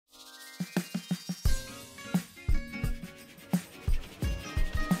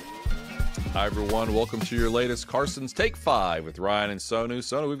Hi, everyone. Welcome to your latest Carson's Take 5 with Ryan and Sonu.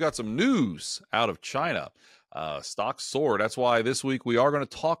 Sonu, we've got some news out of China. Stocks soared. That's why this week we are going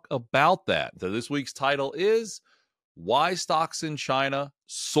to talk about that. So this week's title is Why Stocks in China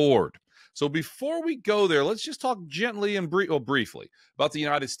Soared. So before we go there, let's just talk gently and briefly about the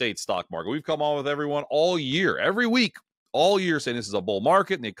United States stock market. We've come on with everyone all year, every week, all year saying this is a bull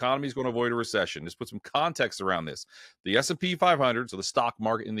market and the economy is going to avoid a recession. Just put some context around this. The S&P 500, so the stock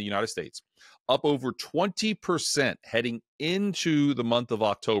market in the United States, up over 20% heading into the month of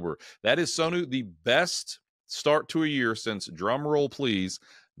October. That is, Sonu, the best start to a year since, drum roll please,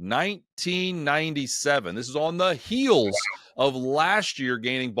 1997. This is on the heels of last year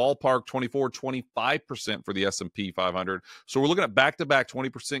gaining ballpark 25% for the S&P 500. So we're looking at back-to-back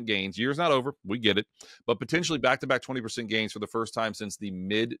 20% gains. Year's not over. We get it. But potentially back-to-back 20% gains for the first time since the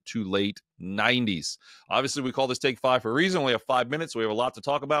mid to late 90s. Obviously, we call this Take 5 for a reason. We only have 5 minutes, so we have a lot to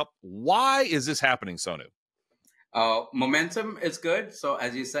talk about. Why is this happening, Sonu? Momentum is good. So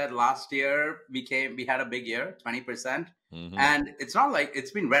as you said, last year we had a big year, 20%. Mm-hmm. And it's not like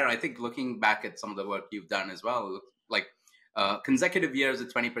it's been rare. I think looking back at some of the work you've done as well, like consecutive years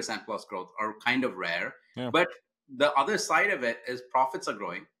of 20% plus growth are kind of rare. Yeah. But the other side of it is profits are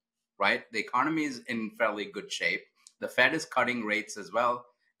growing, right? The economy is in fairly good shape. The Fed is cutting rates as well.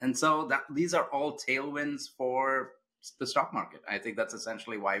 And so these are all tailwinds for the stock market. I think that's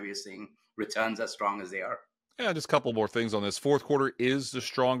essentially why we're seeing returns as strong as they are. Yeah, just a couple more things on this. Fourth quarter is the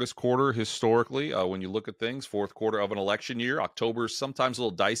strongest quarter historically. When you look at things, fourth quarter of an election year, October is sometimes a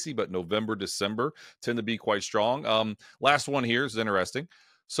little dicey, but November, December tend to be quite strong. Last one here is interesting.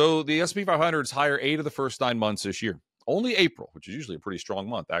 So the S&P 500 is higher 8 of the first 9 months this year. Only April, which is usually a pretty strong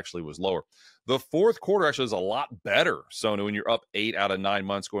month, actually was lower. The fourth quarter actually is a lot better, Sonu, when you're up 8 out of 9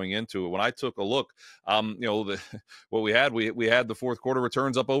 months going into it. When I took a look, what we had the fourth quarter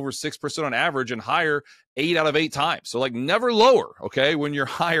returns up over 6% on average and higher 8 out of 8 times. So like never lower, okay, when you're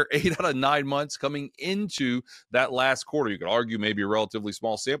higher 8 out of 9 months coming into that last quarter. You could argue maybe a relatively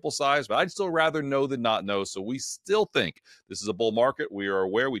small sample size, but I'd still rather know than not know. So we still think this is a bull market. We are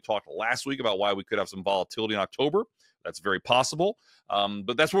aware. We talked last week about why we could have some volatility in October. That's very possible.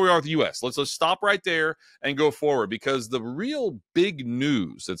 But that's where we are with the U.S. Let's stop right there and go forward, because the real big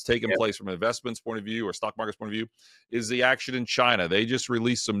news that's taken place from an investment's point of view or stock market's point of view is the action in China. They just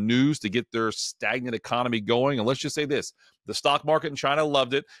released some news to get their stagnant economy going. And let's just say this. The stock market in China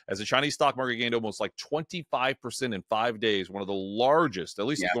loved it, as the Chinese stock market gained almost like 25% in 5 days, one of the largest, at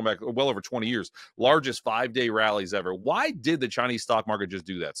least going back well over 20 years, largest 5-day rallies ever. Why did the Chinese stock market just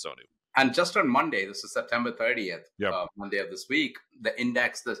do that, Sonu? And just on Monday, this is September 30th, Monday of this week, the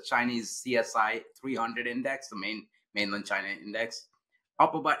index, the Chinese CSI 300 index, the mainland China index,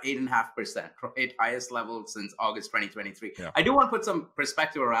 up about 8.5%, right? Highest level since August 2023. Yeah. I do want to put some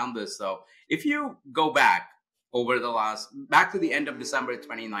perspective around this, though. If you go back back to the end of December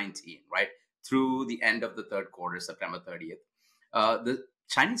 2019, right, through the end of the third quarter, September 30th, the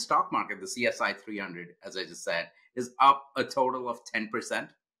Chinese stock market, the CSI 300, as I just said, is up a total of 10%.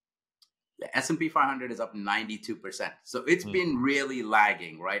 The S&P 500 is up 92%. So it's been really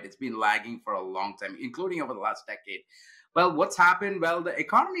lagging, right? It's been lagging for a long time, including over the last decade. Well, what's happened? Well, the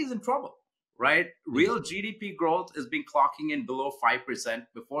economy is in trouble, right? Real GDP growth has been clocking in below 5%.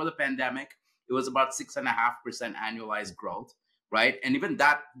 Before the pandemic, it was about 6.5% annualized growth, right? And even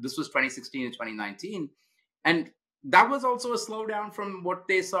that, this was 2016 and 2019. And that was also a slowdown from what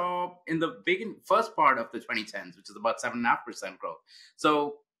they saw in the first part of the 2010s, which is about 7.5% growth.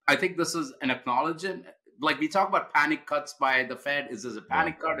 So I think this is an acknowledgement. Like we talk about panic cuts by the Fed. Is this a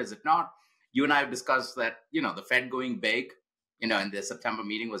panic cut? Is it not? You and I have discussed that, the Fed going big, in the September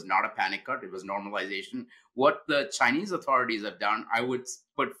meeting was not a panic cut. It was normalization. What the Chinese authorities have done, I would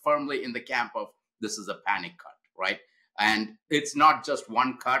put firmly in the camp of this is a panic cut, right? And it's not just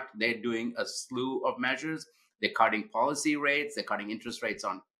one cut. They're doing a slew of measures. They're cutting policy rates. They're cutting interest rates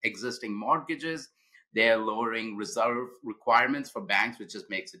on existing mortgages. They're lowering reserve requirements for banks, which just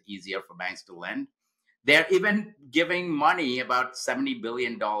makes it easier for banks to lend. They're even giving money, about $70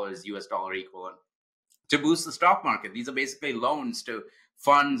 billion US dollar equivalent, to boost the stock market. These are basically loans to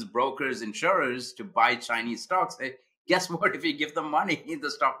funds, brokers, insurers to buy Chinese stocks. Guess what? If you give them money,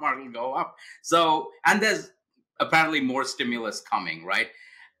 the stock market will go up. So, and there's apparently more stimulus coming, right?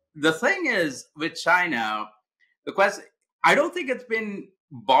 The thing is with China, the question, I don't think it's been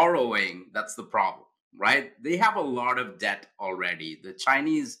borrowing that's the problem. Right? They have a lot of debt already. The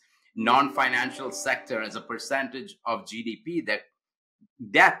Chinese non-financial sector as a percentage of GDP, that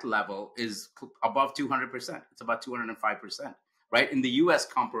debt level is above 200%. It's about 205%. right? In the US,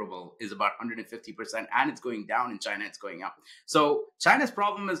 comparable is about 150%, and it's going down. In China, it's going up. So China's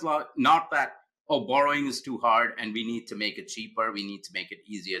problem is not that, oh, borrowing is too hard and we need to make it cheaper. We need to make it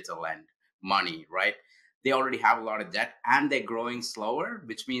easier to lend money, right? They already have a lot of debt and they're growing slower,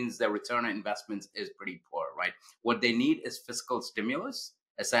 which means their return on investments is pretty poor, right? What they need is fiscal stimulus,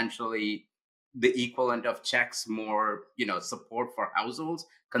 essentially the equivalent of checks, more, support for households.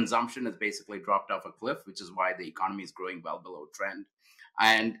 Consumption has basically dropped off a cliff, which is why the economy is growing well below trend.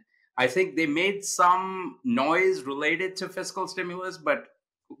 And I think they made some noise related to fiscal stimulus, but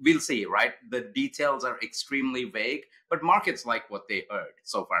we'll see, right? The details are extremely vague, but markets like what they heard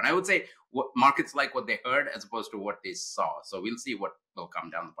so far. And I would say markets like what they heard as opposed to what they saw. So we'll see what will come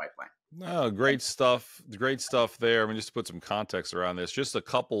down the pipeline. No, great stuff. Great stuff there. I mean, just to put some context around this, just a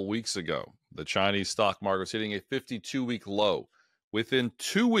couple weeks ago, the Chinese stock market was hitting a 52-week low. Within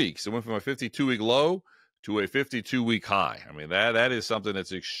 2 weeks, it went from a 52-week low to a 52-week high. I mean, that is something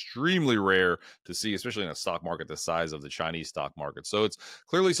that's extremely rare to see, especially in a stock market the size of the Chinese stock market. So it's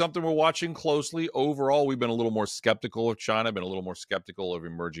clearly something we're watching closely. Overall, we've been a little more skeptical of China, been a little more skeptical of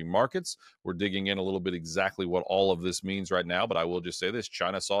emerging markets. We're digging in a little bit exactly what all of this means right now, but I will just say this.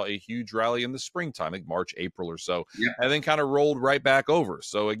 China saw a huge rally in the springtime, I think March, April or so, and then kind of rolled right back over.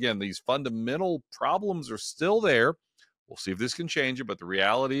 So again, these fundamental problems are still there. We'll see if this can change it, but the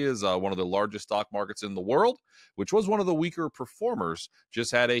reality is one of the largest stock markets in the world, which was one of the weaker performers,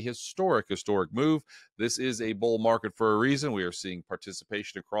 just had a historic move. This is a bull market for a reason. We are seeing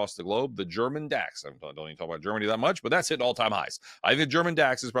participation across the globe. The German DAX, I don't even talk about Germany that much, but that's hitting all-time highs. I think the German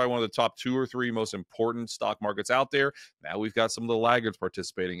DAX is probably one of the top 2 or 3 most important stock markets out there. Now we've got some of the laggards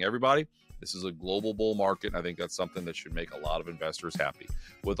participating. Everybody, this is a global bull market, and I think that's something that should make a lot of investors happy.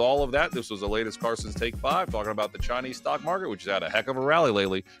 With all of that, this was the latest Carson's Take 5, talking about the Chinese stock market, which has had a heck of a rally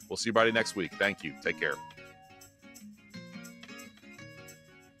lately. We'll see everybody next week. Thank you. Take care.